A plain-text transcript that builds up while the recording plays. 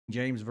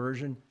James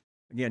Version.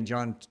 Again,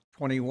 John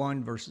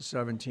 21, verses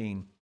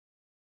 17.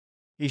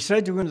 He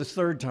said to him the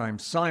third time,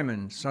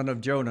 Simon, son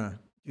of Jonah,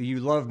 do you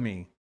love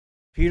me?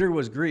 Peter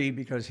was grieved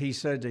because he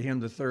said to him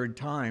the third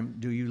time,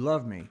 do you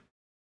love me?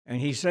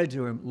 And he said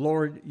to him,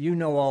 Lord, you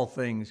know all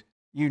things.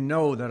 You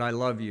know that I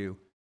love you.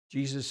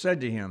 Jesus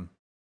said to him,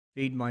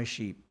 feed my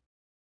sheep.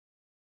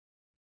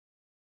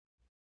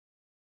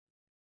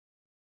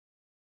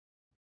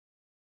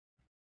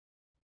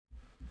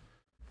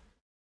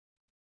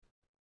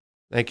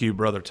 Thank you,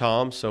 Brother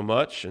Tom, so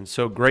much, and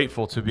so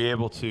grateful to be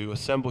able to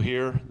assemble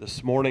here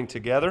this morning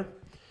together.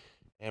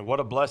 And what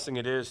a blessing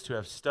it is to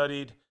have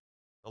studied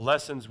the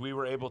lessons we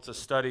were able to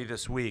study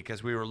this week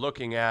as we were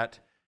looking at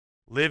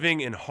living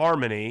in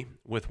harmony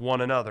with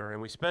one another.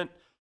 And we spent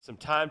some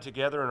time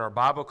together in our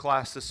Bible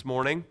class this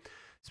morning,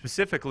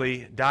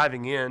 specifically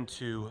diving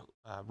into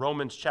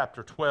Romans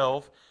chapter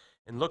 12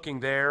 and looking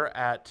there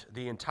at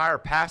the entire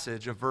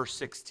passage of verse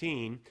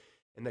 16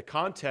 in the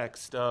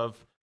context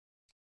of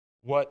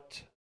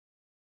what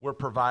we're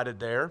provided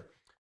there.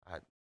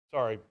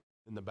 Sorry,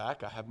 in the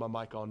back, I have my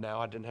mic on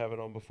now. I didn't have it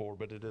on before,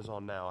 but it is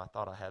on now. I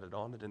thought I had it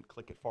on. I didn't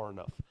click it far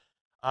enough.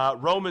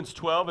 Romans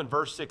 12 and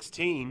verse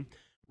 16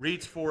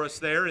 reads for us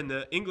there in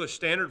the English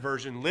Standard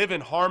Version, live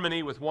in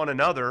harmony with one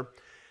another.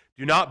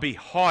 Do not be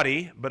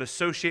haughty, but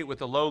associate with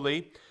the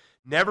lowly.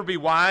 Never be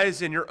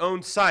wise in your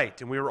own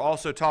sight. And we were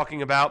also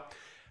talking about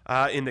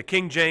in the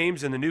King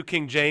James and the New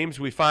King James,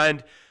 we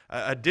find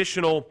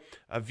additional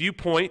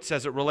viewpoints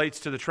as it relates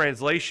to the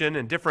translation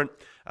and different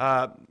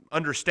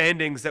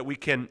understandings that we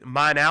can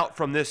mine out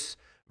from this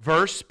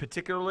verse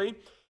particularly.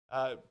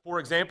 For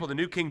example, the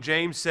New King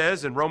James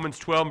says in Romans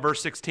 12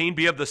 verse 16,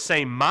 be of the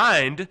same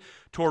mind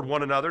toward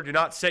one another. Do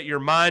not set your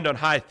mind on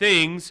high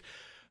things,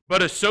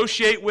 but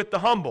associate with the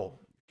humble.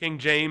 King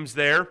James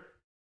there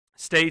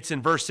states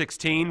in verse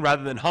 16,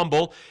 rather than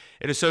humble,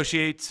 it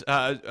associates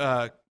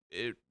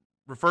it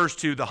refers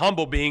to the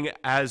humble being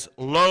as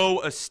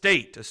low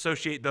estate.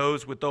 Associate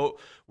those with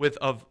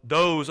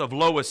those of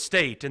low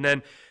estate. And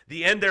then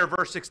the end there,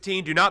 verse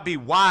 16, do not be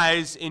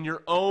wise in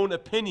your own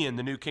opinion,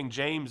 the New King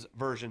James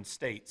Version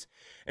states.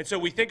 And so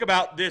we think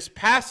about this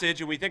passage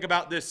and we think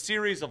about this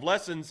series of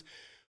lessons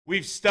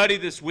we've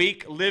studied this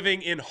week,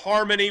 living in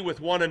harmony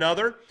with one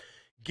another,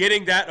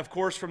 getting that, of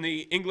course, from the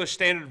English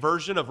Standard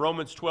Version of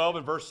Romans 12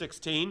 and verse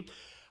 16.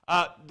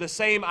 The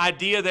same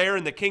idea there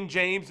in the King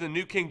James, the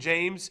New King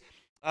James,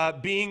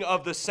 being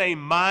of the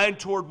same mind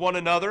toward one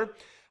another.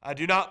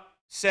 Do not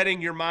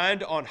setting your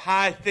mind on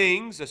high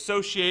things,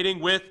 associating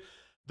with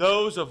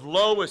those of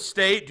low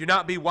estate. Do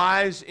not be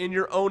wise in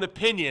your own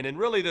opinion. And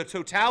really the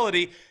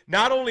totality,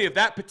 not only of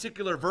that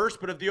particular verse,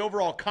 but of the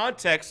overall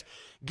context,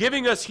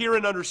 giving us here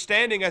an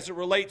understanding as it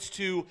relates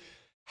to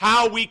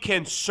how we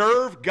can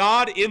serve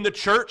God in the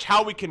church,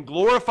 how we can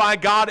glorify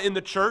God in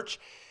the church.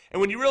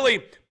 And when you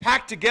really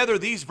pack together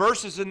these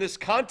verses in this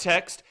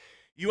context,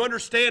 you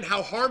understand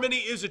how harmony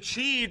is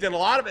achieved, and a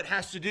lot of it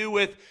has to do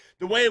with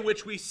the way in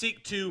which we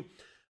seek to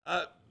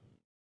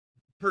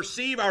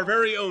perceive our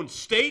very own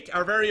state,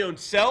 our very own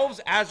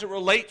selves, as it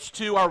relates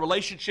to our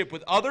relationship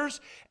with others,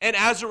 and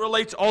as it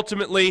relates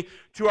ultimately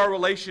to our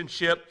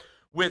relationship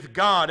with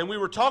God. And we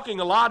were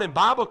talking a lot in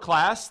Bible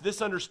class,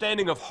 this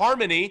understanding of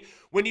harmony,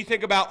 when you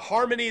think about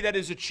harmony that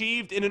is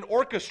achieved in an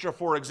orchestra,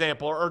 for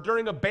example, or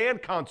during a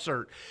band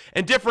concert,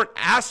 and different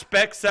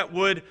aspects that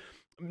would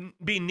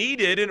be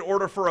needed in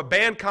order for a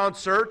band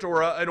concert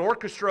or an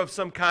orchestra of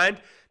some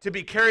kind to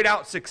be carried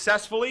out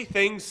successfully.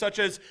 Things such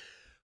as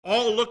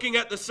all looking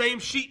at the same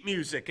sheet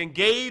music,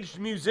 engaged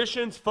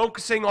musicians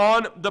focusing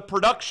on the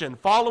production,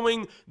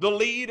 following the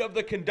lead of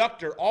the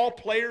conductor, all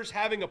players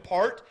having a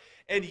part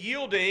and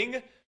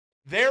yielding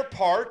their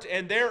part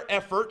and their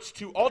efforts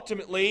to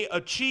ultimately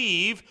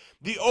achieve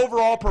the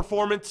overall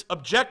performance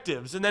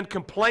objectives, and then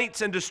complaints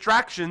and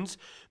distractions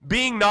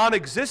being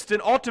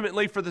non-existent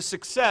ultimately for the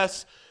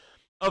success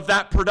of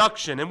that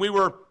production. And we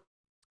were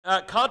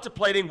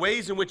contemplating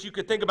ways in which you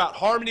could think about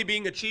harmony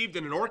being achieved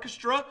in an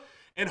orchestra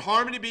and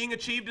harmony being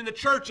achieved in the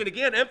church. And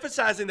again,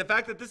 emphasizing the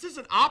fact that this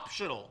isn't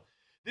optional.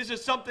 This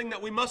is something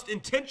that we must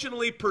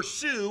intentionally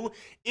pursue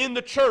in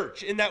the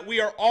church, in that we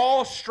are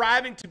all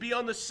striving to be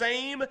on the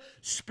same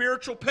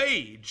spiritual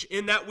page,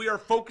 in that we are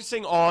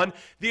focusing on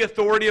the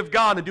authority of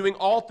God and doing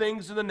all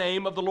things in the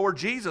name of the Lord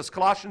Jesus.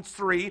 Colossians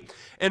 3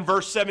 and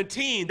verse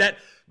 17, that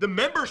the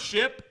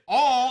membership,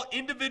 all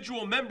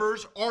individual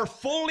members, are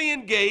fully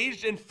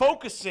engaged in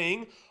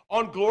focusing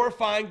on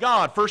glorifying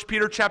God. 1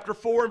 Peter chapter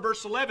 4 and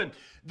verse 11,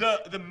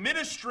 the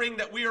ministering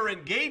that we are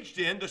engaged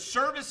in, the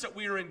service that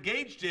we are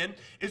engaged in,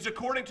 is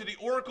according to the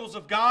oracles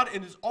of God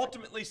and is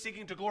ultimately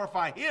seeking to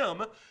glorify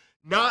Him,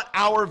 not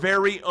our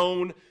very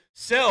own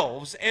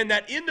selves. And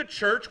that in the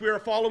church we are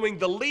following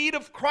the lead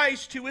of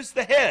Christ, who is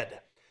the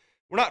head.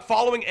 We're not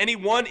following any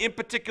one in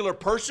particular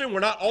person. We're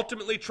not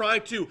ultimately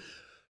trying to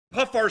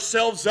puff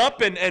ourselves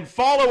up and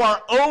follow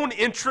our own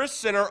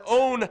interests and our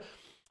own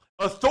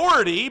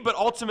authority, but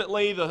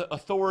ultimately the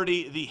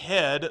authority, the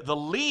head, the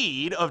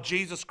lead of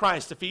Jesus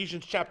Christ.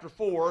 Ephesians chapter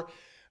 4,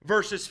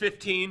 verses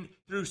 15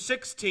 through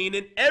 16,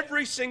 and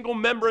every single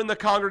member in the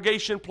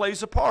congregation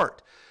plays a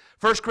part.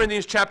 1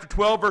 Corinthians chapter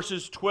 12,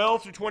 verses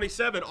 12 through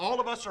 27, all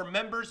of us are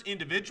members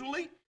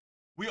individually.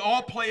 We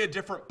all play a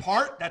different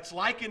part that's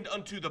likened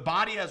unto the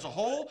body as a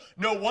whole.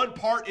 No one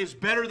part is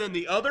better than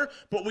the other,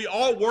 but we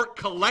all work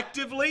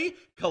collectively,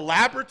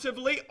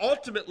 collaboratively,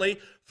 ultimately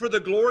for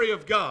the glory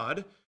of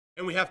God.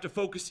 And we have to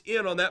focus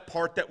in on that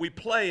part that we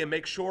play and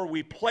make sure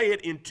we play it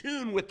in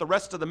tune with the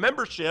rest of the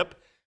membership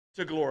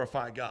to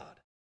glorify God.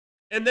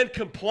 And then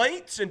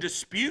complaints and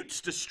disputes,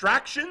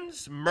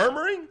 distractions,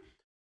 murmuring,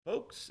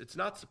 folks, it's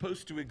not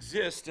supposed to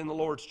exist in the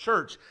Lord's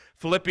church.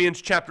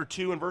 Philippians chapter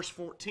 2 and verse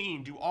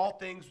 14, do all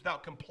things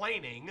without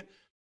complaining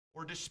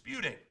or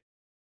disputing.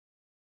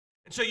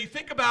 And so you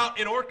think about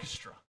an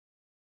orchestra.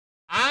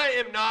 I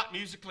am not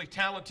musically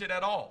talented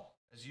at all,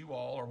 as you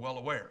all are well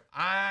aware.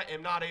 I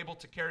am not able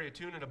to carry a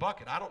tune in a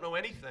bucket. I don't know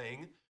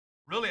anything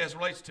really as it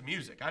relates to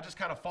music. I just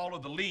kind of follow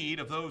the lead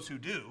of those who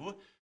do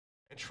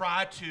and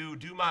try to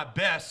do my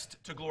best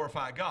to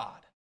glorify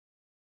God.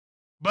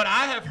 But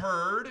I have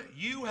heard,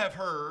 you have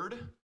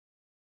heard,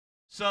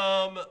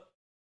 some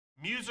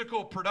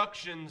musical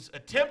productions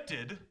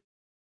attempted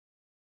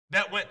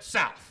that went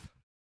south,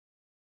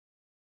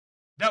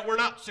 that were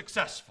not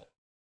successful.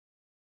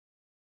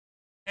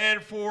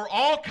 And for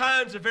all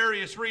kinds of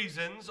various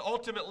reasons,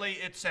 ultimately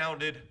it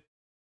sounded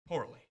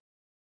poorly.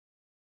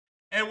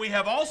 And we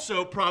have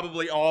also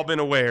probably all been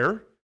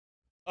aware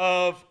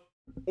of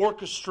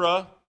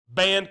orchestra,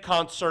 band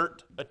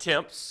concert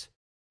attempts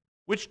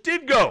which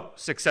did go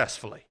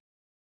successfully.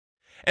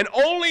 And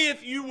only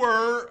if you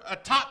were a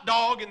top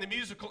dog in the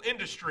musical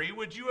industry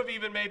would you have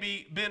even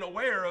maybe been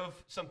aware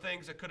of some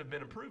things that could have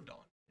been improved on.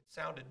 It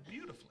sounded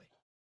beautifully.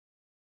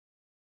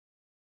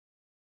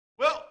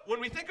 Well, when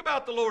we think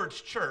about the Lord's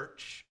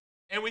church,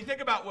 and we think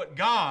about what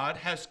God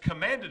has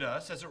commanded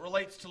us as it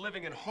relates to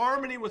living in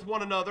harmony with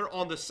one another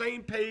on the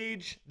same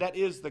page that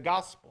is the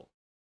gospel,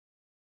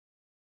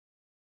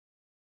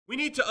 we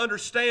need to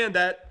understand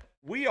that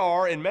we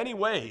are, in many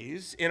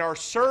ways, in our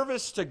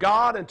service to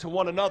God and to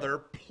one another,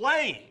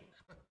 playing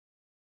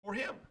for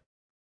Him.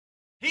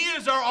 He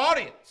is our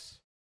audience.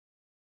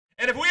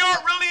 And if we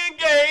aren't really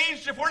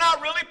engaged, if we're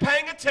not really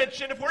paying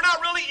attention, if we're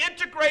not really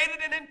integrated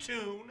and in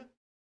tune,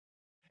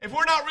 if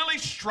we're not really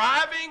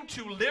striving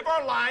to live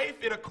our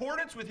life in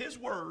accordance with His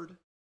Word,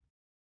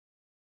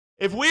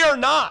 if we are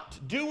not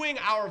doing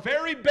our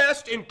very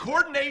best in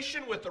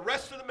coordination with the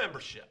rest of the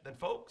membership, then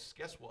folks,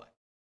 guess what?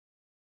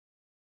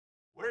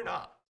 We're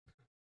not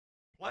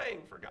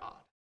playing for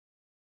God.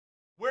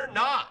 We're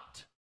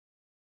not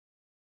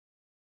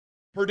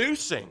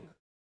producing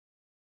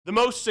the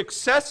most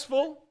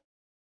successful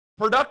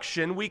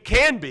production we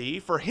can be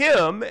for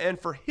Him and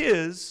for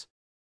His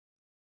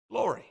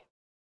glory.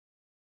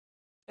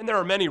 And there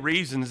are many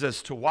reasons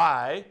as to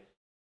why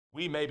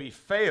we maybe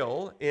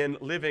fail in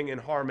living in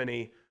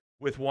harmony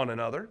with one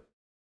another.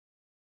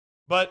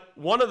 But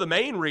one of the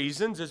main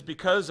reasons is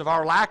because of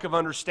our lack of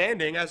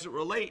understanding as it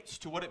relates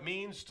to what it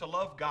means to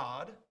love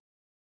God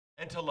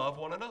and to love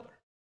one another.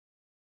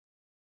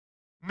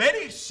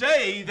 Many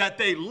say that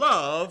they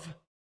love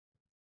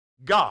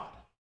God.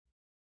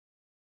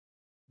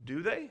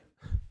 Do they?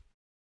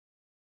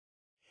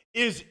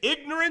 Is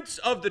ignorance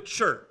of the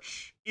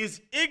church,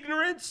 is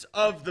ignorance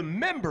of the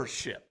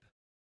membership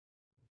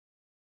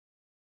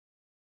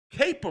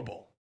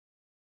capable?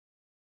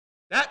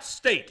 That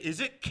state, is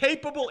it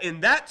capable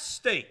in that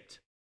state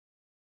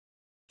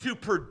to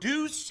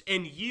produce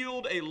and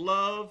yield a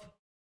love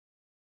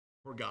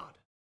for God?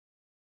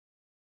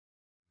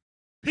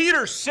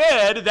 Peter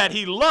said that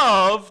he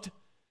loved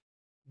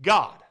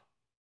God.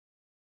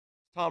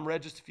 Tom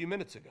read just a few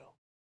minutes ago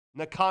in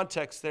the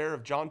context there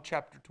of John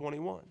chapter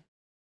 21.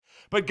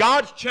 But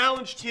God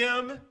challenged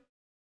him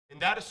in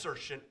that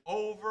assertion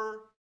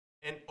over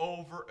and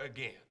over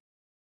again.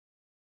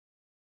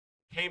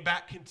 Came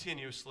back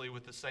continuously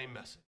with the same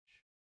message.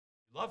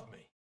 You love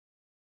me.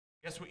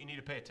 Guess what you need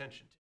to pay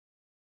attention to?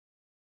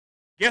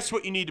 Guess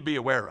what you need to be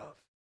aware of?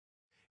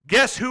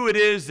 Guess who it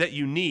is that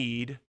you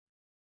need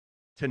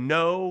to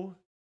know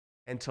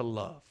and to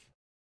love?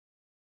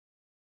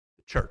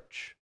 The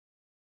church,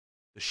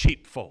 the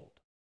sheepfold.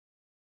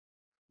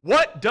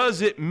 What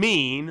does it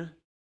mean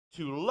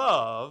to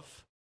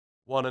love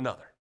one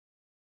another?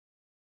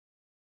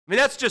 I mean,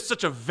 that's just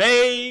such a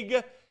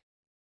vague,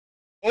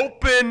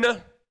 open,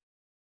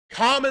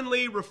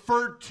 commonly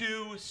referred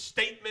to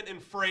statement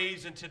and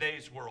phrase in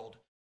today's world.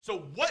 So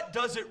what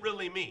does it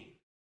really mean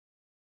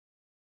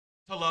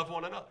to love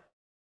one another?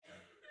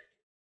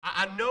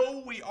 I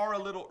know we are a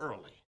little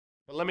early,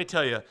 but let me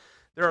tell you,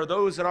 there are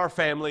those in our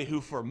family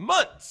who for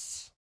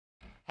months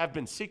have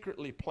been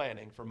secretly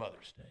planning for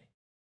Mother's Day.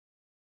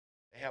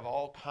 They have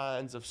all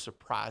kinds of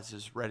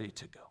surprises ready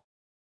to go.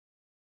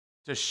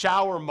 To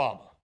shower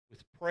Mama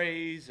with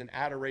praise and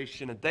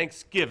adoration and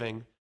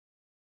thanksgiving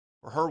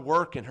for her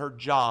work and her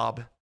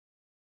job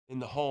in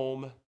the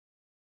home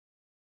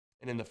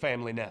and in the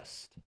family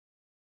nest.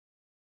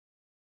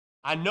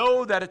 I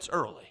know that it's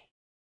early,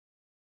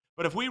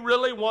 but if we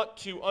really want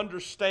to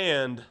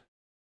understand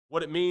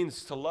what it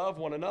means to love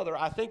one another,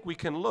 I think we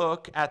can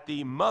look at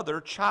the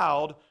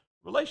mother-child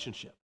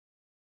relationship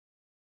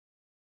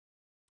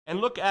and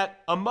look at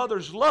a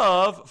mother's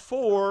love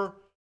for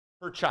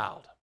her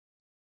child.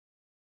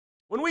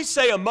 When we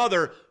say a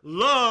mother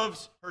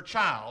loves her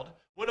child,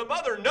 when a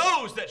mother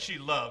knows that she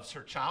loves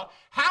her child,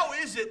 how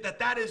is it that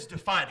that is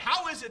defined?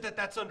 How is it that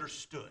that's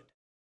understood?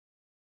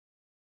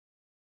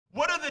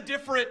 What are the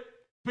different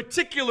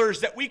particulars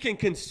that we can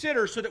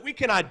consider so that we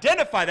can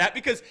identify that?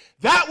 Because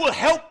that will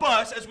help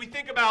us as we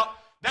think about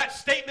that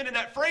statement and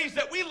that phrase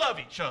that we love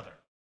each other.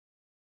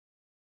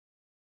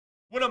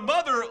 When a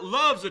mother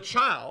loves a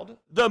child,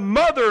 the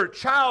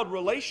mother-child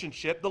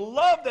relationship, the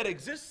love that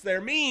exists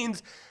there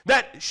means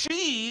that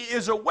she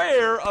is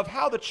aware of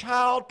how the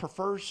child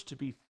prefers to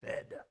be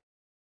fed,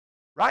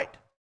 right?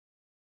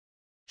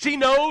 She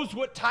knows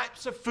what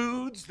types of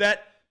foods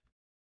that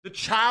the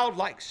child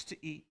likes to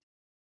eat.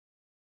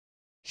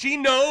 She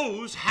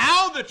knows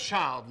how the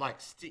child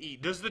likes to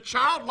eat. Does the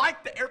child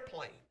like the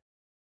airplane?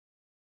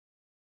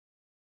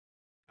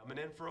 Coming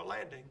in for a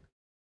landing.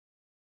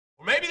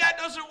 Or maybe that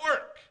doesn't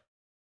work.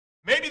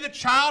 Maybe the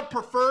child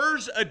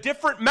prefers a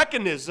different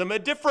mechanism, a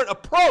different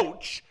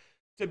approach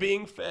to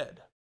being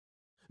fed.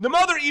 The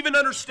mother even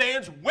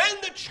understands when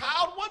the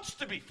child wants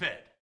to be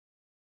fed.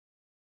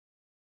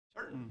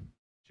 Certain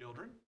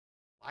children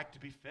like to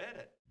be fed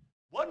at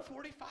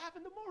 1:45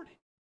 in the morning.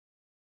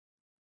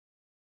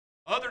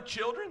 Other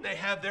children, they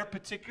have their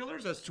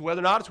particulars as to whether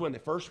or not it's when they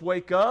first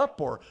wake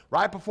up or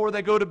right before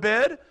they go to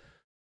bed.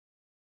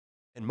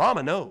 And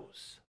mama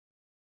knows.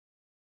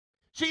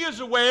 She is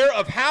aware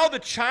of how the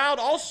child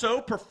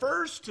also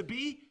prefers to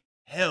be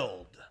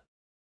held.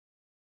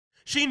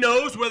 She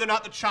knows whether or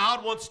not the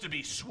child wants to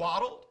be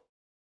swaddled,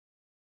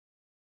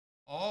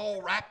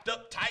 all wrapped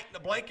up tight in a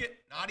blanket,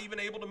 not even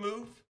able to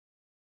move.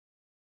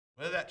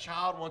 Whether that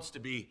child wants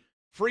to be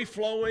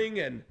free-flowing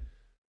and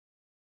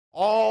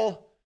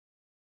all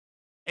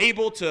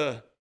able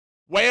to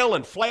wail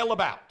and flail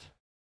about.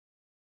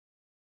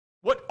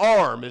 What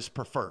arm is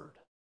preferred?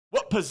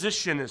 What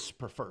position is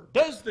preferred?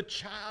 Does the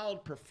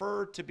child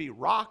prefer to be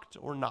rocked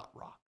or not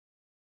rocked?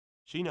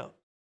 She knows.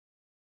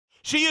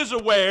 She is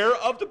aware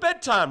of the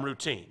bedtime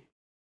routine.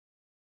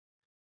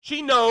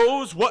 She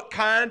knows what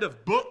kind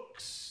of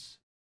books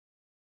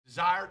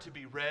desire to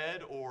be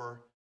read,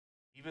 or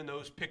even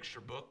those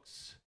picture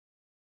books,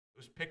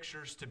 those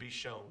pictures to be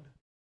shown.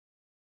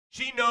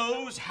 She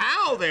knows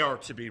how they are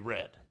to be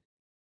read.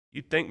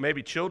 You'd think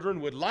maybe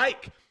children would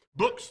like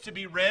books to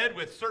be read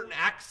with certain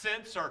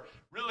accents or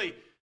really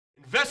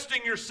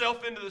investing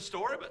yourself into the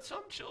story, but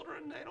some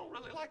children, they don't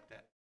really like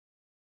that.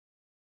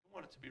 They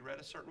want it to be read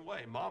a certain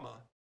way.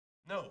 Mama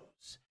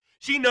knows.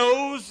 She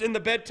knows in the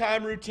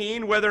bedtime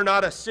routine whether or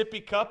not a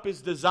sippy cup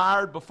is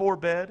desired before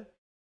bed.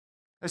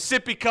 A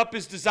sippy cup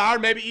is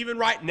desired maybe even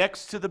right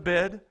next to the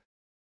bed.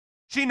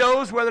 She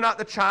knows whether or not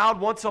the child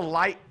wants a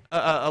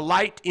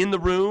light in the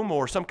room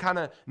or some kind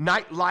of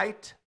night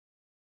light.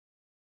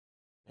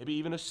 Maybe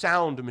even a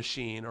sound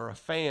machine or a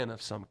fan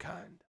of some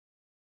kind.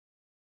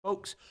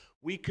 Folks,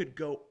 we could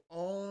go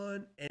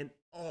on and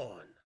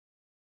on.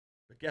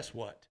 But guess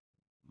what?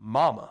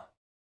 Mama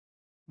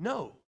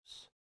knows.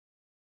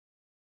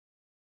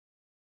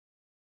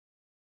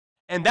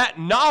 And that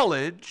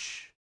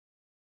knowledge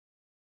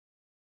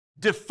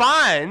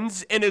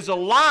defines and is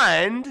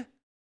aligned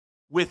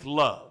with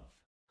love.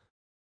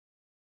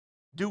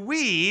 Do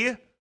we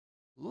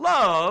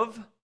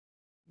love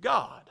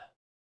God?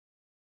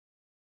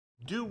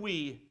 Do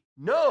we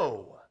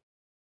know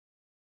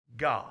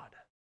God?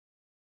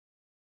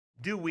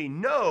 Do we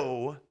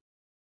know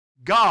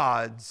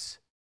God's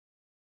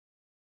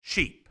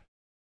sheep?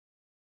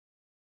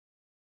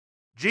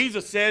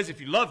 Jesus says,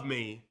 if you love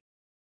me,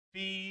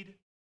 feed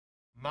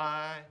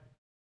my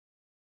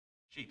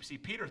sheep. See,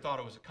 Peter thought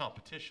it was a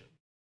competition.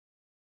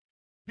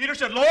 Peter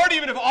said, Lord,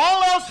 even if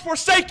all else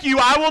forsake you,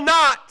 I will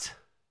not.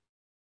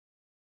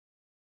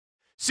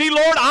 See,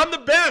 Lord, I'm the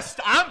best.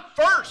 I'm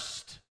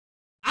first.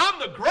 I'm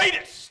the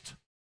greatest.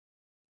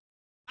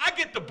 I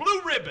get the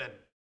blue ribbon.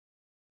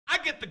 I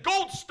get the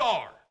gold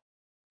star.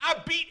 I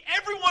beat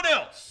everyone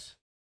else.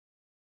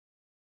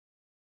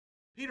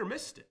 Peter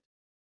missed it.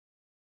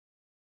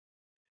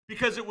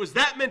 Because it was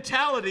that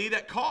mentality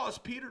that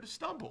caused Peter to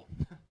stumble.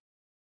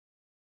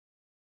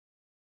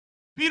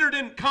 Peter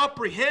didn't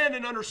comprehend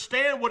and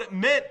understand what it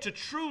meant to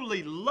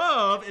truly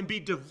love and be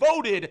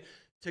devoted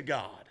to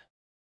God.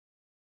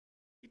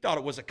 He thought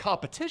it was a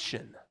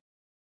competition.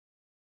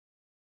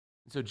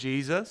 And so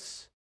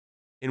Jesus,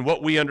 in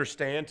what we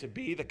understand to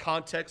be the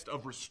context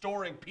of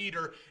restoring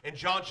Peter in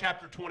John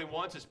chapter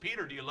 21, says,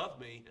 Peter, do you love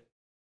me?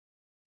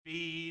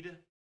 Feed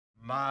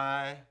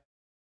my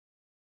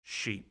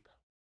sheep.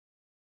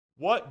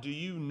 What do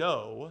you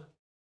know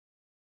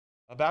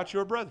about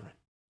your brethren?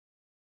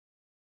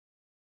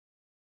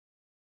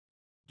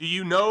 Do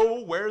you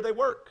know where they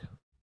work?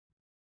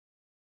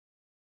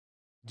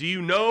 Do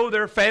you know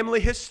their family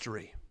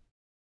history?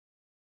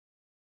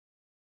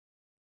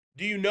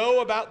 Do you know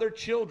about their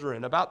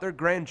children, about their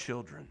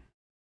grandchildren?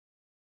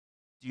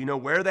 Do you know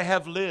where they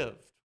have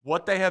lived,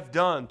 what they have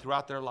done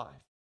throughout their life.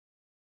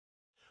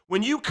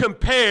 When you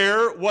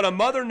compare what a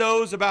mother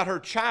knows about her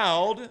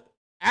child,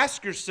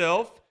 ask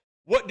yourself,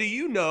 what do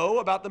you know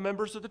about the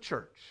members of the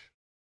church?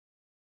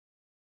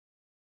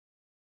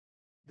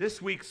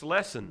 This week's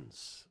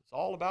lessons is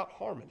all about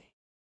harmony.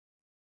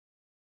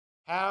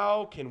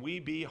 How can we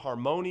be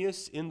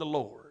harmonious in the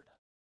Lord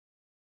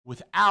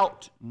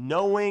without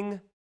knowing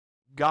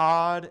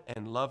God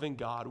and loving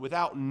God,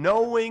 without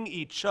knowing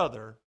each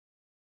other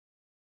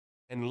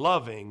and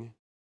loving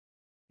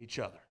each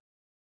other?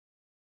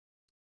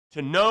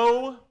 To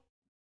know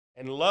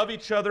and love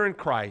each other in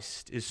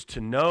Christ is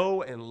to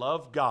know and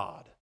love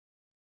God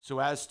so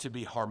as to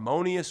be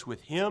harmonious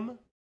with Him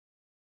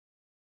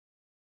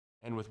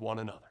and with one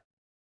another.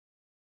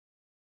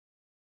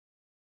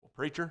 Well,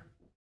 preacher,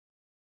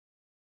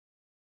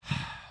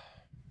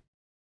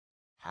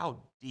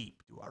 how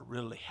deep do I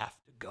really have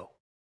to go?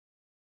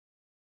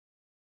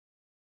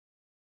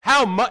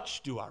 How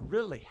much do I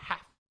really have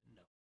to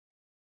know?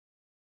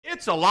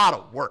 It's a lot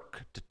of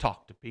work to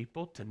talk to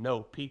people, to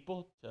know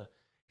people, to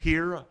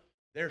hear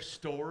their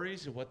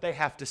stories and what they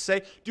have to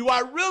say. Do I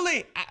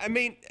really,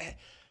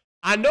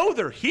 I know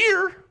they're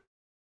here.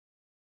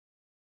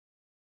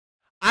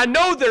 I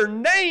know their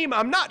name.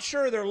 I'm not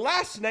sure their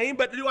last name,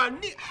 but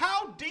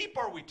how deep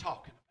are we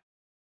talking about?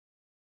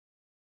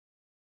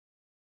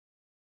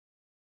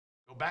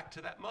 Go back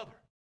to that mother.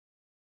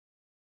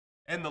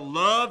 And the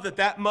love that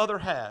that mother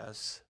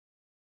has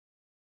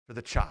for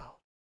the child.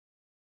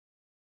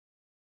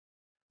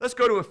 Let's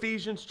go to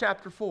Ephesians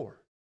chapter 4.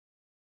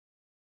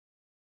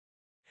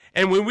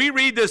 And when we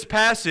read this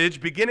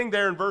passage, beginning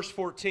there in verse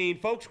 14,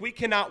 folks, we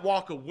cannot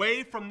walk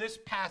away from this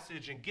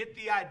passage and get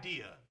the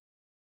idea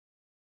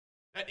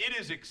that it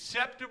is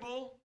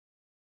acceptable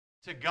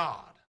to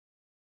God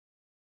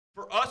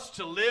for us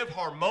to live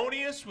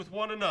harmonious with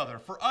one another,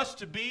 for us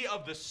to be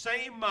of the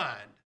same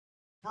mind,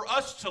 for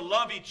us to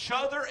love each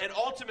other and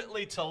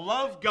ultimately to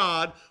love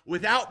God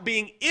without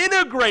being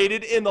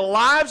integrated in the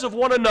lives of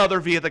one another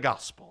via the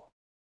gospel.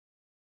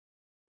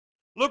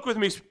 Look with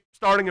me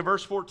starting in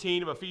verse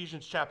 14 of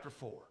Ephesians chapter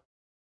 4.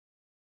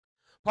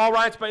 Paul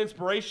writes by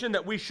inspiration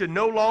that we should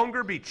no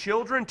longer be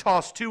children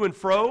tossed to and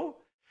fro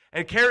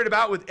and carried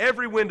about with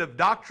every wind of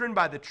doctrine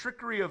by the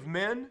trickery of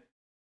men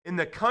in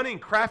the cunning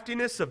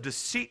craftiness of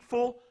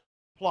deceitful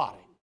plotting.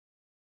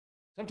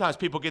 Sometimes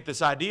people get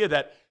this idea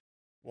that,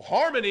 well,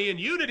 harmony and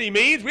unity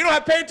means we don't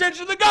have to pay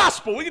attention to the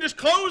gospel. We can just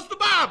close the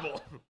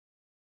Bible.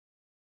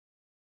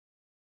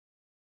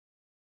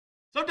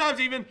 Sometimes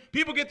even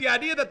people get the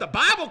idea that the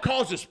Bible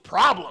causes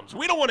problems.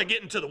 We don't want to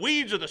get into the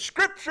weeds of the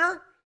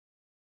Scripture.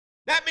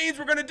 That means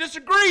we're going to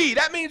disagree.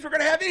 That means we're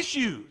going to have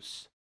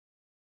issues.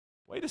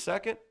 Wait a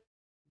second.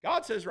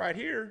 God says right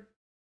here,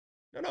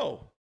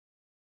 no.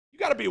 You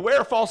got to be aware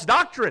of false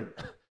doctrine.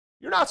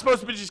 You're not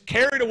supposed to be just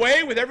carried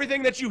away with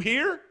everything that you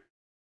hear.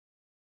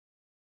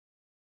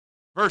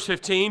 Verse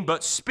 15,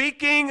 but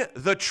speaking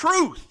the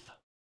truth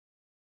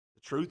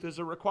is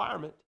a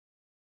requirement,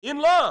 in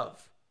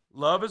love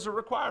is a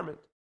requirement,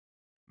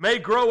 may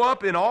grow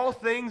up in all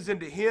things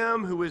into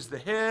Him who is the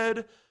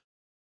head,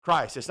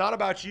 Christ. It's not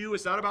about you,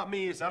 it's not about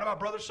me, it's not about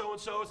brother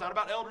so-and-so, it's not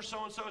about elder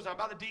so-and-so, it's not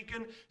about the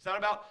deacon, it's not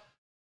about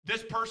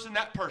this person,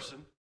 that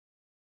person.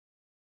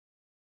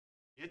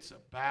 It's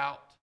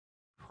about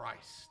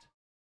Christ.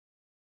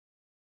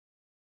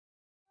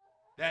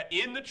 That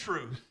in the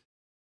truth,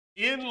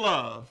 in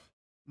love,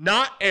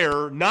 not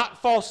error,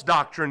 not false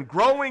doctrine,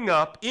 growing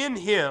up in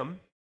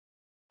Him.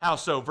 How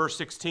so? Verse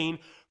 16,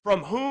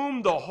 from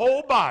whom the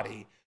whole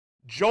body,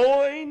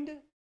 joined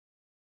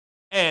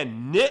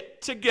and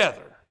knit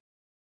together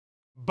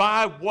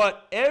by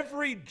what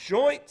every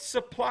joint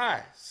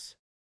supplies,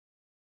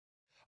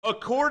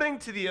 according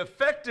to the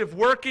effective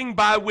working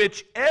by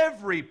which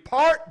every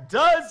part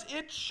does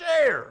its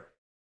share,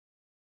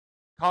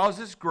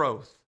 causes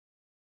growth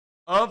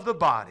of the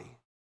body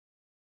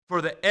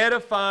for the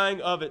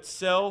edifying of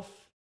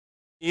itself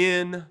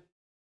in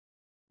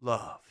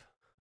love.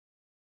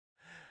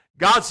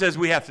 God says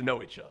we have to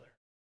know each other.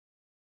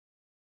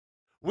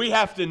 We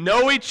have to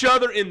know each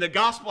other in the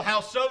gospel.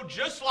 How so?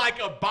 Just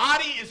like a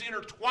body is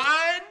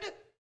intertwined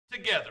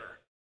together,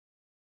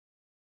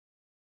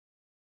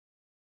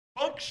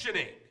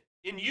 functioning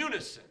in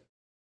unison,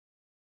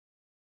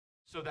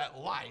 so that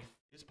life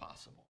is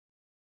possible.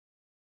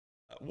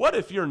 What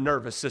if your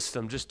nervous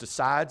system just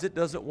decides it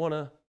doesn't want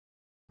to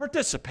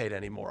participate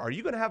anymore? Are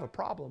you going to have a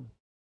problem?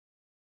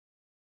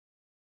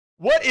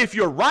 What if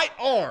your right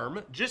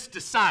arm just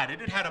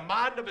decided it had a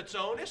mind of its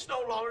own, it's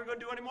no longer going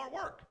to do any more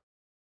work?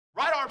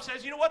 Right arm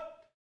says, you know what?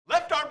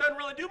 Left arm doesn't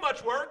really do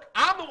much work.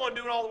 I'm the one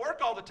doing all the work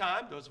all the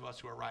time. Those of us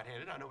who are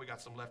right-handed, I know we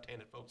got some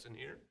left-handed folks in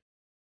here.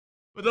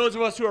 But those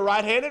of us who are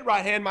right-handed,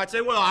 right hand might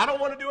say, well, I don't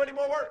want to do any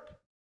more work.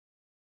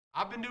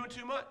 I've been doing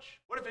too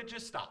much. What if it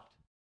just stopped?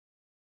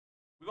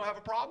 We going to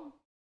have a problem?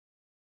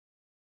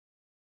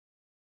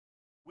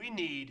 We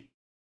need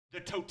the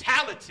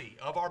totality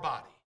of our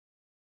body,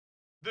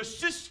 the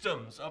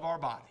systems of our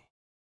body,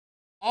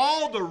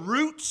 all the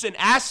roots and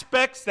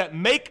aspects that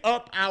make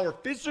up our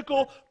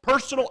physical,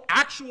 personal,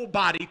 actual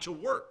body to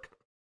work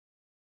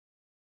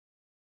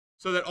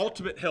so that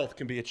ultimate health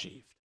can be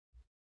achieved.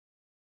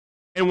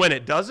 And when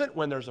it doesn't,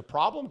 when there's a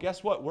problem,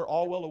 guess what? We're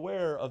all well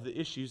aware of the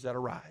issues that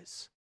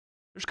arise.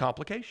 There's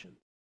complications.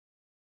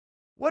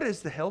 What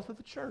is the health of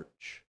the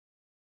church?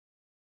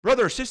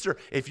 Brother or sister,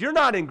 if you're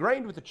not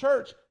ingrained with the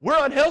church,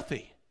 we're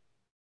unhealthy.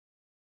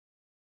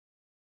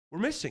 We're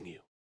missing you.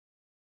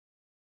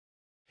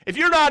 If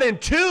you're not in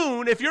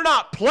tune, if you're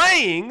not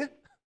playing,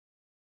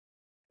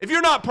 if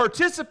you're not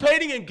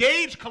participating,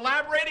 engaged,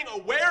 collaborating,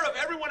 aware of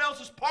everyone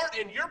else's part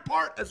and your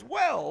part as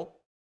well,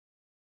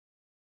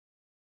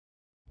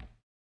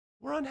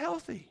 we're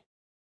unhealthy.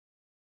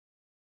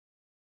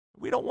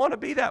 We don't want to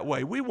be that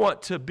way. We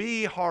want to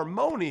be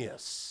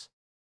harmonious,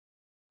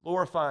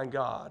 glorifying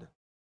God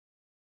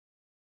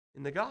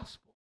in the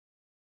gospel.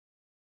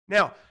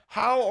 Now,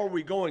 how are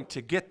we going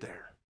to get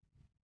there?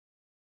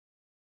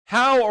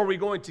 How are we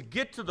going to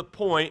get to the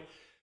point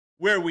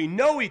where we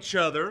know each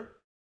other,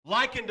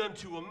 likened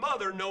unto a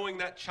mother knowing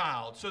that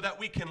child, so that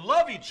we can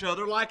love each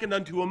other likened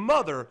unto a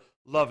mother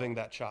loving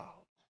that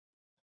child?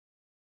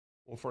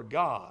 Well, for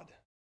God,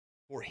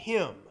 for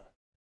Him,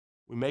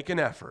 we make an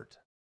effort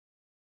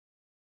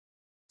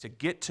to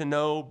get to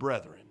know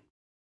brethren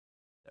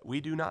that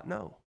we do not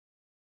know.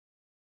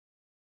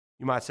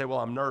 You might say, well,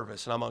 I'm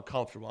nervous and I'm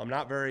uncomfortable. I'm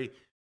not very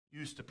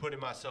used to putting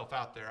myself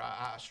out there.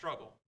 I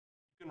struggle.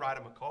 You can write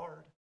them a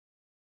card.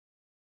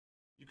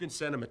 You can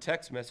send them a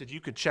text message. You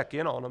can check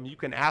in on them. You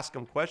can ask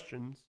them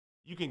questions.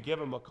 You can give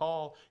them a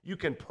call. You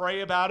can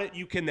pray about it.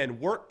 You can then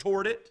work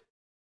toward it.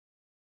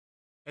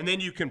 And then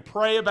you can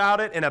pray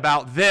about it and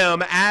about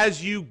them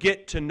as you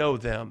get to know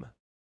them.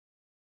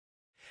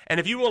 And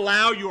if you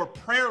allow your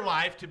prayer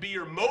life to be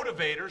your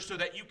motivator so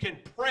that you can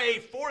pray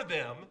for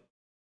them,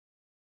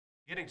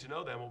 getting to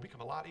know them will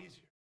become a lot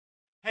easier.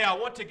 Hey, I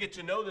want to get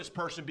to know this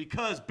person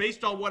because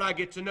based on what I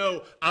get to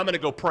know, I'm going to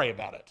go pray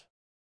about it.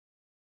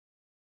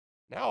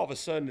 Now, all of a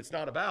sudden, it's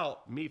not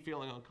about me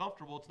feeling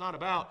uncomfortable. It's not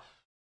about,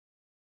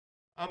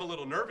 I'm a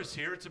little nervous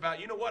here. It's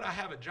about, you know what, I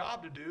have a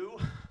job to do.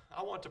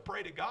 I want to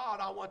pray to God.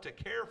 I want to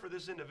care for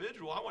this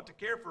individual. I want to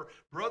care for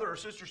brother or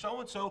sister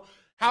so-and-so.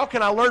 How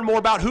can I learn more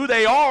about who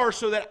they are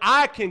so that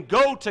I can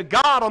go to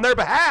God on their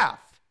behalf?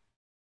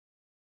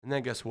 And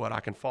then guess what? I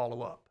can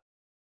follow up.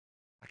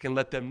 I can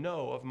let them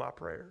know of my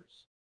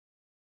prayers.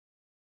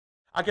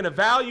 I can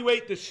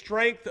evaluate the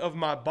strength of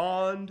my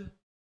bond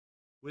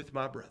with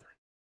my brethren.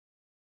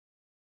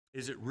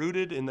 Is it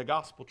rooted in the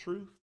gospel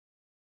truth?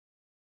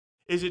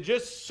 Is it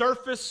just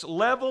surface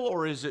level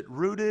or is it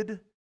rooted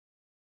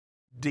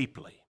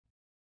deeply?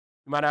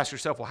 You might ask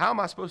yourself, well, how am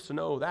I supposed to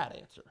know that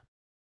answer?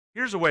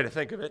 Here's a way to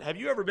think of it. Have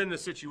you ever been in a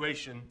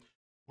situation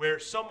where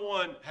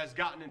someone has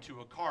gotten into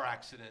a car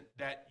accident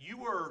that you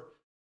were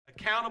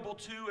accountable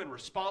to and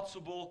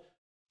responsible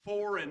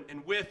for and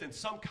with in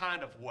some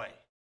kind of way?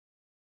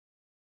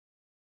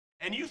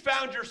 And you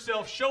found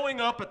yourself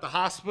showing up at the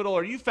hospital,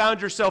 or you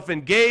found yourself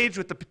engaged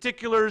with the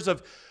particulars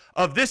of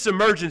this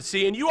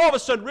emergency, and you all of a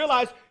sudden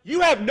realize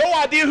you have no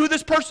idea who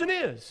this person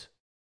is.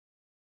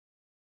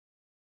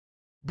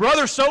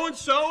 Brother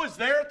so-and-so is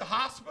there at the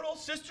hospital.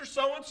 Sister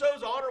so-and-so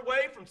is on her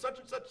way from such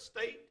and such a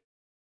state.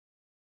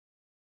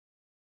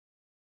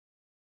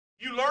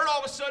 You learn all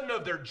of a sudden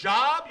of their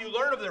job. You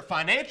learn of their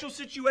financial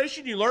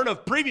situation. You learn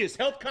of previous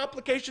health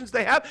complications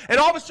they have. And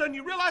all of a sudden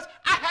you realize,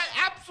 I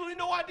had absolutely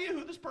no idea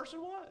who this person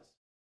was.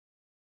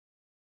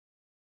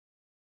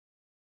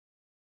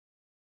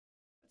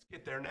 Let's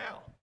get there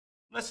now.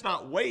 Let's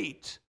not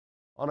wait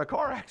on a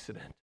car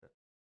accident.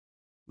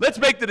 Let's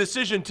make the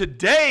decision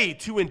today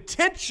to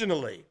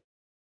intentionally,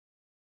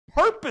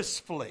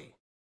 purposefully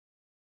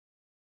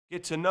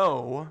get to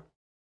know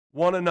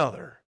one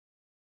another,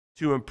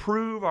 to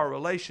improve our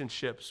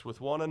relationships with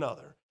one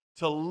another,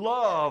 to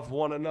love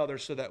one another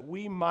so that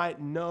we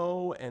might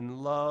know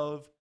and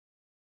love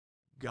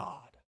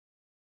God.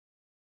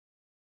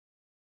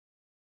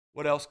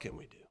 What else can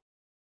we do?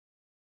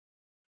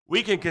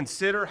 We can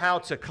consider how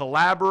to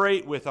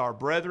collaborate with our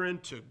brethren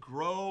to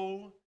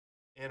grow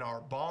in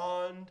our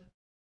bond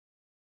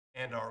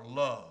and our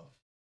love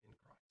in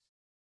Christ.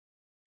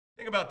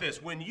 Think about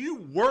this. When you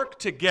work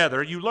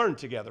together, you learn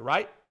together,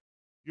 right?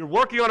 You're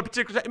working on a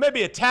particular task. It may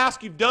be a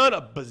task you've done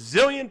a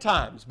bazillion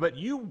times, but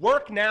you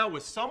work now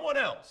with someone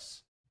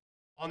else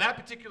on that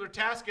particular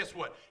task. Guess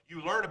what?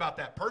 You learn about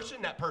that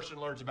person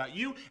learns about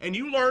you, and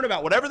you learn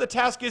about whatever the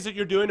task is that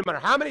you're doing, no matter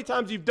how many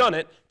times you've done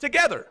it,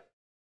 together.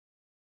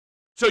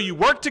 So you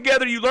work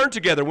together, you learn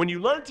together. When you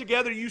learn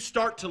together, you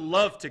start to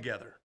love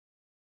together.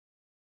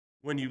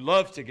 When you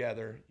love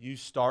together, you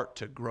start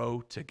to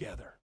grow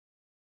together.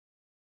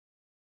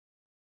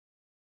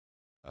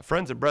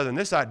 Friends and brethren,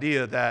 this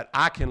idea that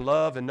I can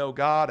love and know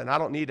God and I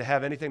don't need to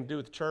have anything to do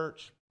with the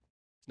church,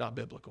 it's not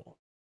biblical.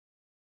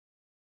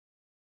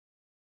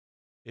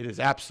 It is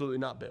absolutely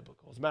not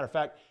biblical. As a matter of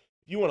fact,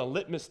 if you want a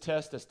litmus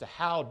test as to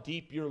how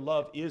deep your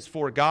love is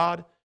for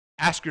God,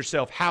 ask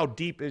yourself, how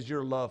deep is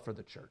your love for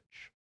the church?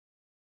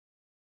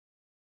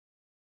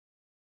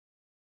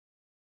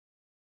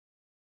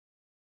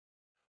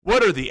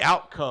 What are the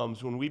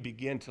outcomes when we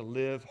begin to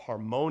live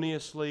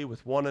harmoniously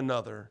with one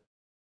another,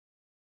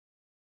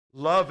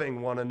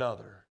 loving one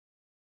another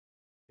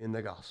in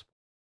the gospel?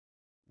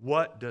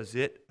 What does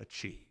it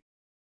achieve?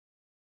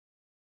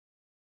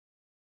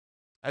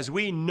 As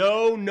we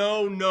know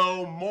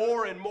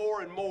more and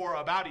more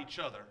about each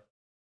other,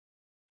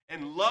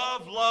 and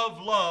love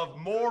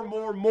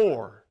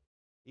more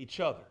each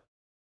other,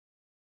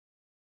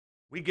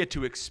 we get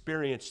to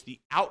experience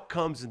the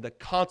outcomes and the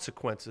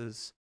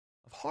consequences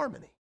of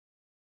harmony.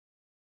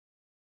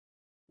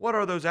 What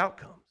are those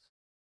outcomes?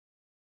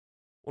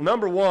 Well,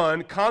 number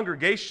one,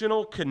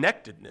 congregational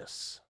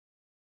connectedness.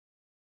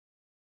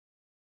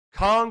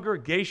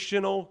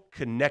 Congregational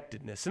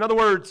connectedness. In other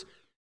words,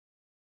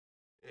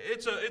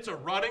 it's a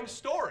running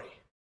story.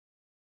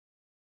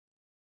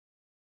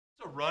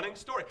 It's a running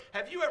story.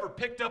 Have you ever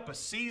picked up a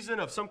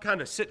season of some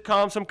kind of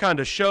sitcom, some kind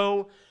of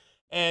show,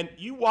 and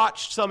you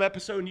watch some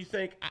episode and you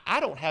think, I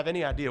don't have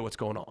any idea what's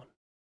going on?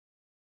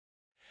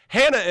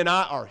 Hannah and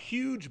I are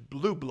huge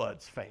Blue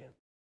Bloods fans.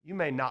 You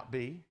may not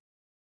be.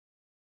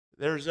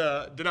 There's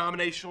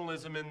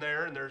denominationalism in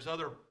there, and there's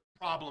other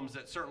problems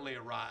that certainly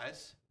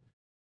arise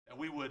that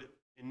we would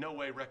in no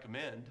way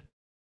recommend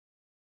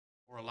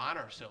or align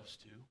ourselves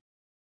to.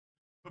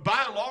 But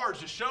by and large,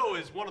 the show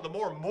is one of the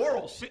more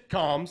moral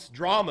sitcoms,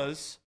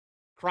 dramas,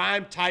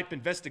 crime-type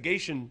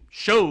investigation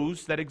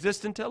shows that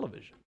exist in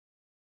television.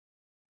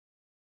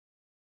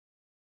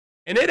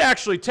 And it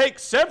actually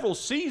takes several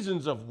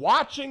seasons of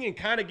watching and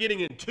kind of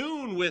getting in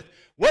tune with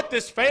what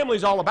this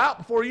family's all about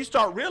before you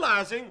start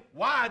realizing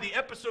why the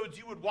episodes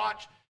you would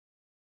watch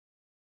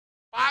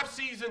 5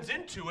 seasons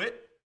into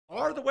it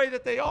are the way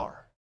that they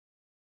are.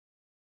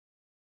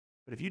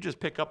 But if you just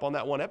pick up on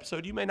that one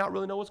episode, you may not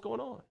really know what's going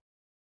on.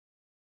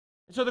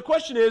 And so the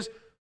question is,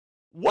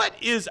 what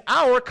is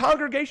our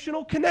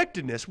congregational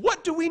connectedness?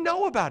 What do we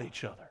know about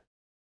each other?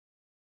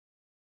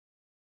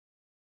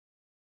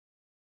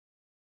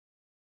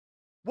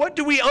 What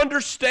do we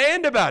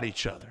understand about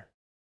each other?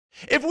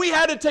 If we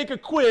had to take a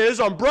quiz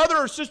on brother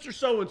or sister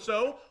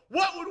so-and-so,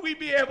 what would we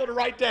be able to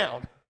write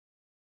down?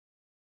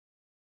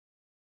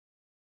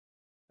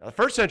 Now, the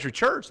first century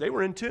church, they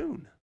were in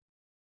tune.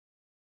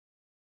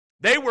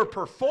 They were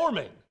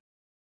performing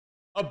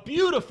a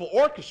beautiful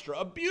orchestra,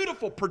 a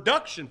beautiful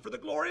production for the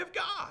glory of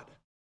God.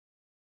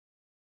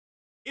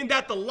 In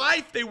that the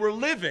life they were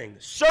living,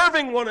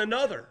 serving one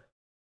another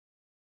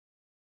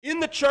in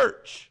the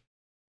church,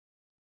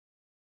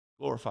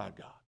 glorified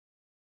God.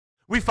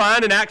 We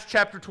find in Acts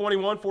chapter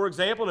 21, for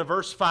example, in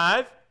verse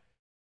 5,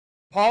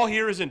 Paul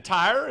here is in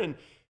Tyre, and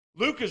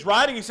Luke is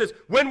writing, he says,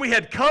 when we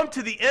had come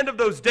to the end of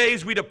those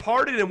days, we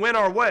departed and went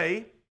our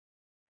way,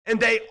 and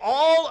they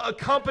all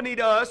accompanied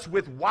us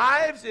with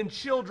wives and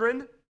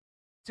children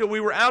till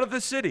we were out of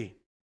the city.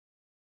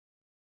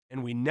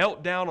 And we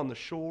knelt down on the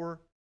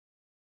shore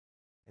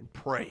and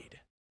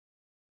prayed.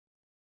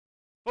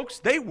 Folks,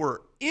 they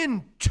were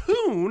in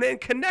tune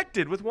and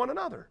connected with one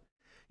another.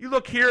 You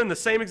look here in the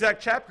same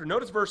exact chapter.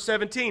 Notice verse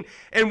 17.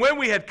 And when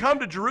we had come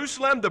to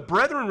Jerusalem, the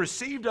brethren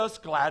received us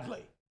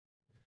gladly.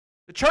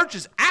 The church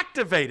is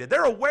activated.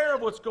 They're aware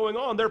of what's going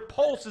on. Their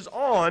pulse is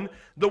on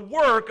the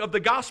work of the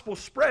gospel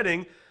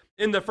spreading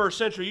in the first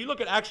century. You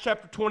look at Acts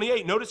chapter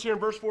 28. Notice here in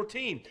verse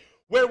 14,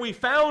 where we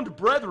found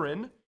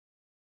brethren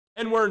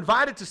and were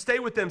invited to stay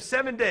with them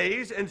 7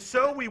 days. And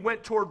so we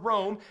went toward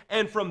Rome.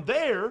 And from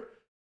there,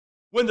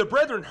 when the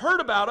brethren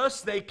heard about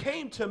us, they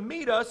came to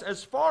meet us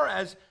as far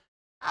as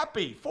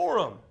Happy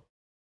Forum.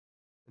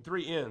 And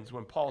 3 ends,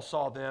 when Paul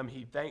saw them,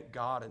 he thanked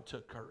God and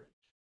took courage.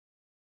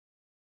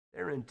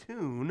 They're in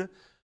tune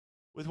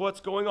with what's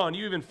going on.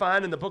 You even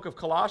find in the book of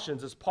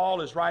Colossians, as Paul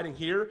is writing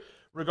here,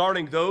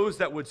 regarding those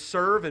that would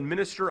serve and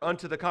minister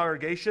unto the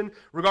congregation,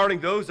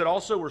 regarding those that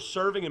also were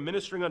serving and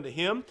ministering unto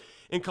him.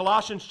 In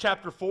Colossians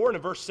chapter 4 and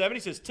in verse 7,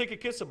 he says,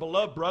 Tychicus, a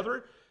beloved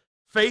brother,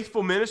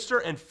 faithful minister,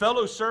 and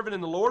fellow servant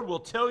in the Lord, will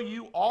tell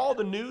you all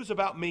the news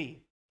about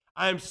me.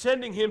 I am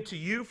sending him to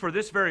you for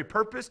this very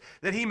purpose,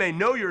 that he may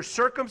know your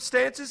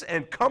circumstances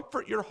and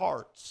comfort your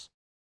hearts.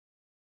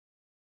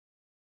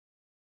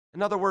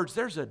 In other words,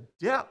 there's a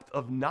depth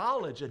of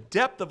knowledge, a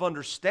depth of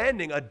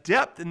understanding, a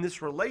depth in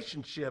this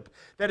relationship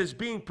that is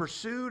being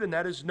pursued and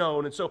that is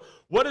known. And so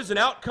what is an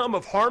outcome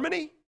of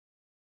harmony?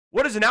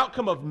 What is an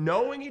outcome of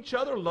knowing each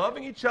other,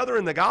 loving each other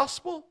in the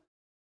gospel?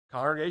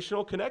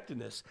 Congregational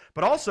connectedness,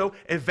 but also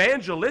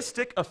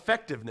evangelistic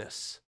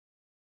effectiveness.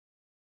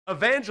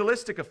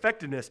 Evangelistic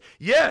effectiveness.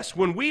 Yes,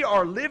 when we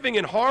are living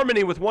in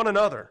harmony with one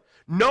another,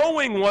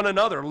 knowing one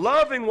another,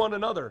 loving one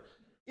another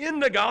in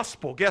the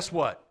gospel, guess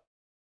what?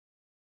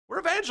 We're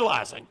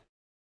evangelizing.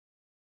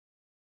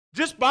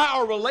 Just by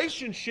our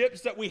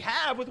relationships that we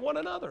have with one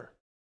another.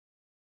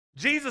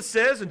 Jesus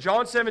says in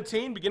John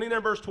 17, beginning there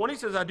in verse 20,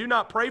 says, I do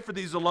not pray for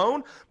these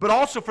alone, but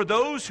also for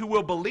those who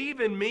will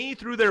believe in me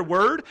through their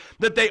word,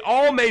 that they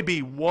all may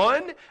be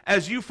one,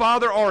 as you,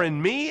 Father, are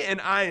in me,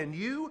 and I in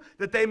you,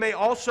 that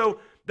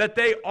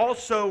they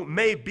also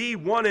may be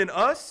one in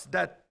us,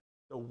 that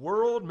the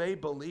world may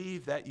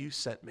believe that you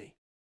sent me.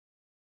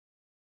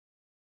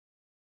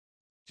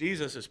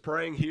 Jesus is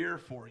praying here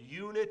for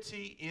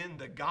unity in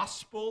the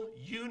gospel,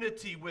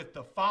 unity with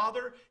the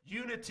Father,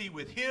 unity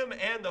with him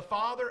and the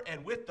Father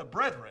and with the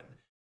brethren.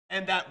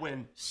 And that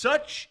when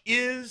such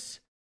is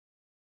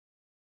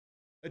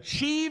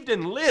achieved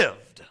and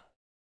lived,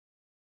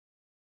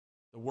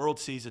 the world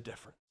sees a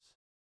difference.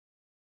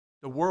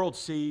 The world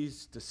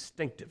sees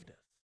distinctiveness,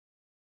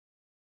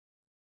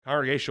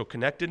 congregational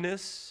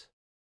connectedness,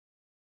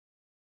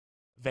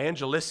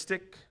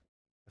 evangelistic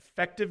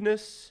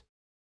effectiveness,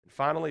 and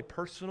finally,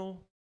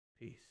 personal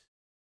peace.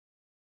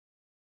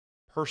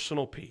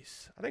 Personal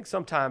peace. I think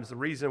sometimes the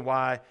reason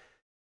why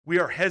we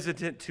are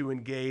hesitant to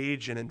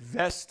engage and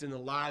invest in the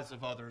lives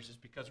of others is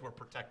because we're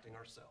protecting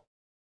ourselves.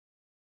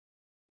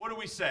 What do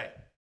we say?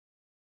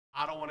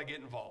 I don't want to get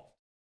involved.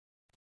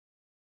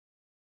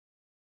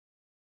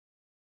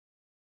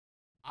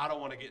 I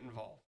don't want to get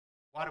involved.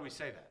 Why do we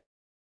say that?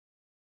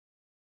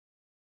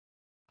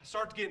 I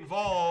start to get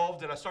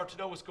involved and I start to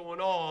know what's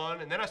going on,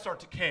 and then I start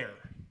to care.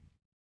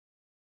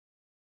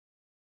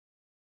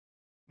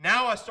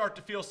 Now I start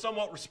to feel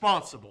somewhat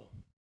responsible.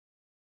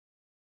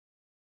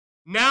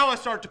 Now I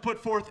start to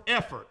put forth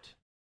effort.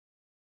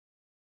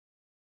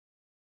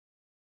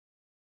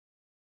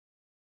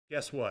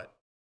 Guess what?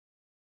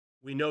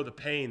 We know the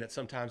pain that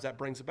sometimes that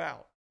brings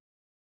about.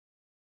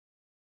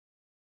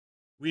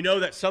 We know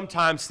that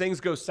sometimes things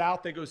go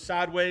south, they go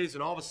sideways,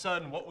 and all of a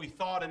sudden what we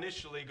thought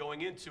initially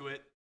going into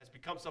it has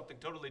become something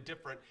totally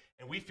different,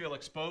 and we feel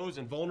exposed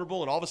and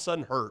vulnerable and all of a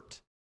sudden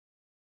hurt.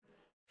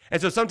 And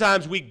so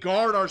sometimes we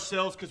guard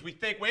ourselves because we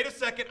think, wait a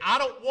second, I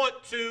don't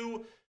want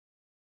to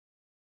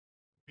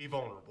be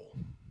vulnerable.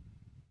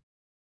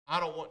 I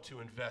don't want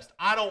to invest.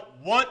 I don't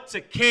want to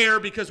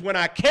care because when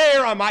I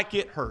care, I might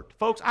get hurt.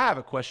 Folks, I have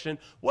a question.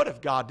 What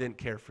if God didn't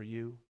care for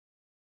you?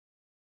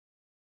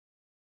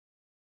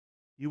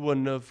 You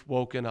wouldn't have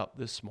woken up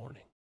this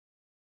morning.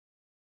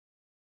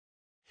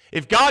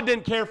 If God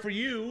didn't care for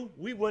you,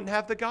 we wouldn't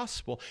have the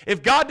gospel.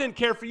 If God didn't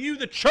care for you,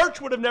 the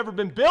church would have never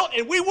been built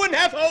and we wouldn't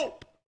have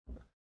hope.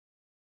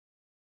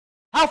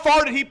 How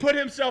far did he put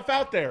himself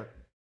out there?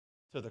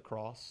 To the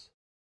cross.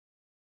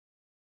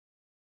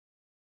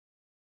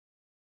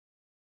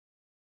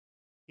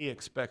 He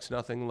expects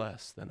nothing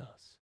less than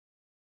us.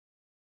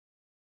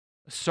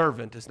 A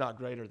servant is not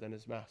greater than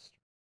his master.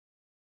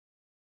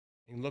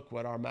 And look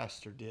what our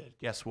master did.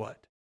 Guess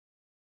what?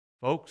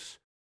 Folks,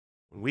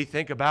 when we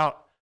think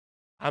about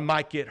I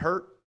might get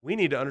hurt, we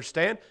need to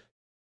understand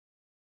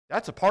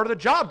that's a part of the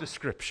job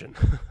description.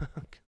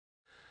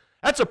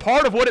 That's a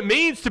part of what it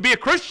means to be a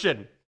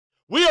Christian.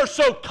 We are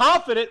so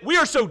confident, we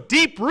are so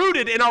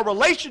deep-rooted in our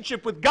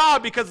relationship with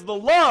God because of the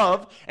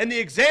love and the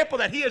example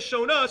that he has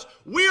shown us,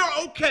 we are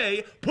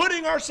okay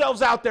putting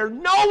ourselves out there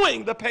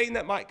knowing the pain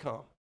that might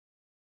come.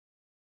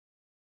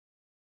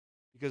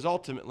 Because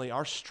ultimately,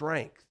 our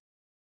strength,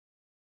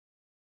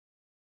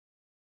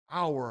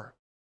 our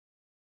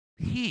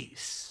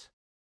peace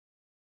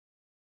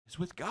is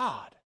with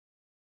God.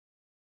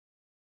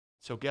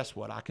 So guess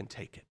what? I can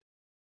take it.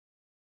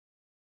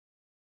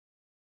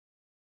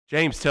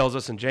 James tells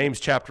us in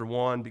James chapter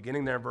 1,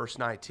 beginning there in verse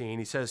 19,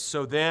 he says,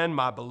 "So then,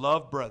 my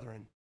beloved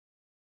brethren,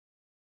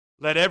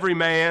 let every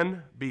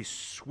man be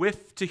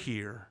swift to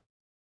hear,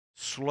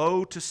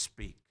 slow to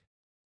speak,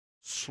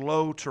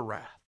 slow to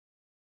wrath.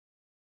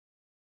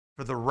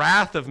 For the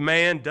wrath of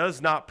man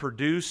does not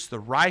produce the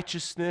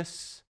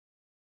righteousness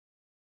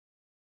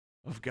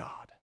of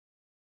God.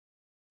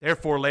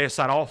 Therefore, lay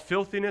aside all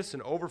filthiness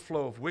and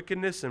overflow of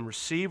wickedness, and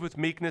receive with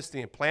meekness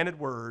the implanted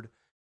word,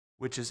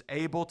 which is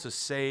able to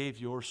save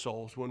your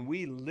souls." When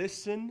we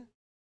listen,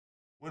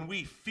 when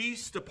we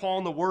feast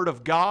upon the word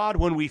of God,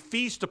 when we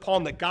feast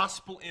upon the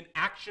gospel in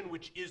action,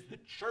 which is the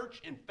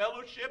church in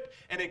fellowship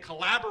and in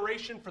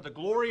collaboration for the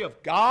glory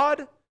of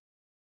God,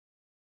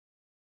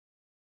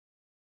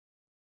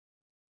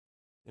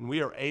 then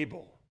we are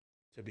able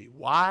to be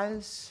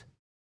wise.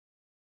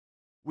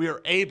 We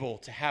are able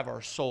to have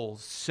our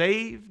souls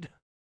saved.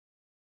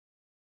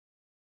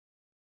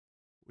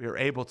 We are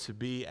able to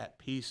be at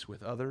peace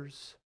with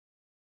others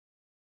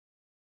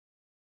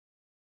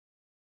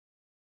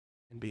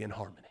and be in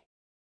harmony.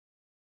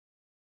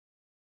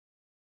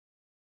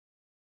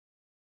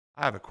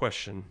 I have a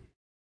question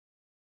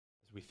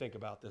as we think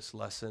about this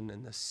lesson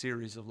and this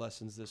series of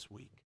lessons this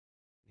week.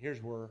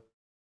 Here's where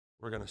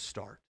we're going to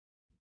start.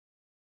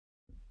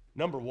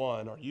 Number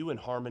one, are you in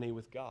harmony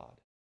with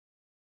God?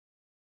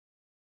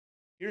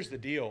 Here's the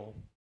deal.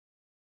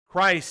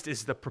 Christ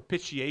is the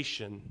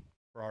propitiation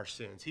for our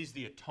sins. He's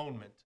the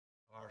atonement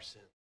of our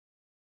sins.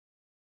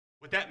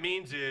 What that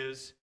means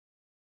is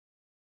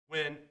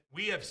when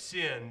we have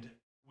sinned,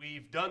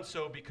 we've done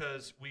so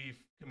because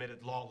we've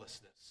committed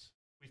lawlessness.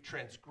 We've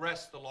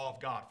transgressed the law of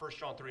God. 1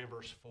 John 3 and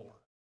verse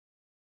 4.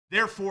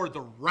 Therefore,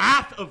 the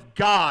wrath of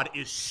God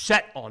is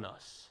set on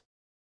us.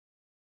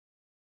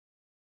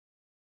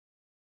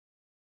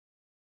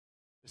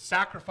 The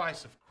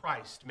sacrifice of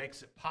Christ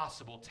makes it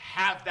possible to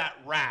have that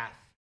wrath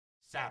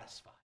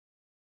satisfied.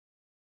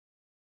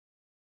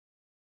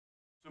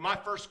 So my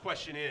first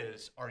question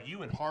is, are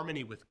you in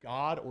harmony with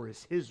God, or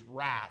is his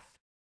wrath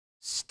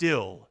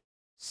still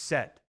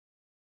set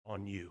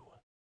on you.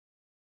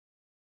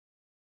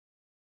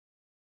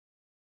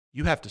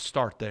 You have to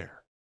start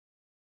there.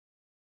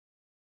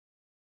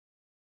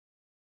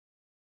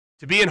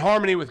 To be in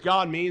harmony with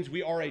God means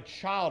we are a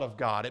child of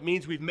God. It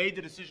means we've made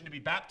the decision to be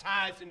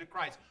baptized into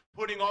Christ,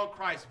 putting on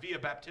Christ via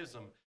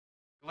baptism.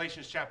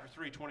 Galatians chapter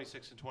 3,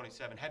 26 and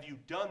 27. Have you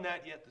done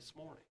that yet this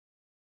morning?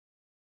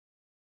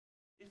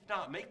 If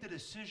not, make the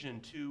decision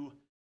to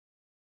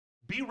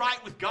be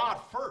right with God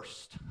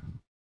first.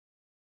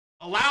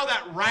 Allow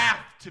that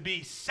wrath to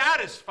be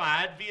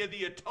satisfied via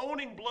the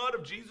atoning blood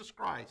of Jesus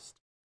Christ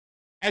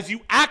as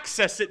you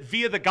access it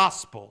via the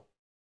gospel,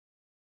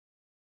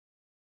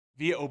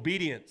 via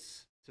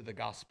obedience to the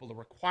gospel, the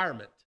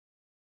requirement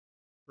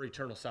for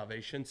eternal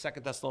salvation. 2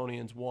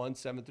 Thessalonians 1,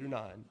 7 through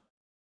 9.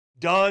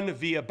 Done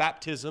via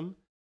baptism,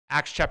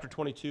 Acts chapter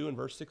 22 and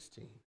verse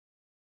 16.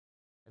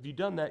 Have you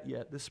done that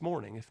yet this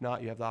morning? If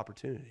not, you have the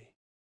opportunity.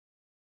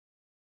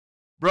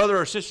 Brother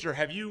or sister,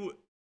 have you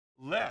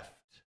left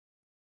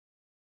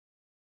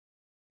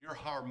your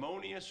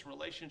harmonious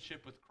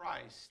relationship with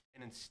Christ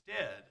and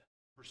instead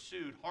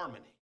pursued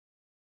harmony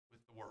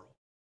with the world?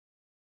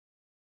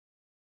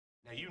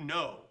 Now you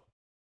know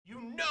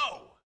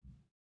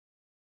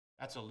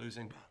that's a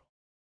losing battle.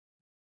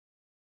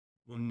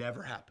 Will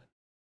never happen.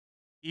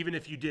 Even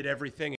if you did everything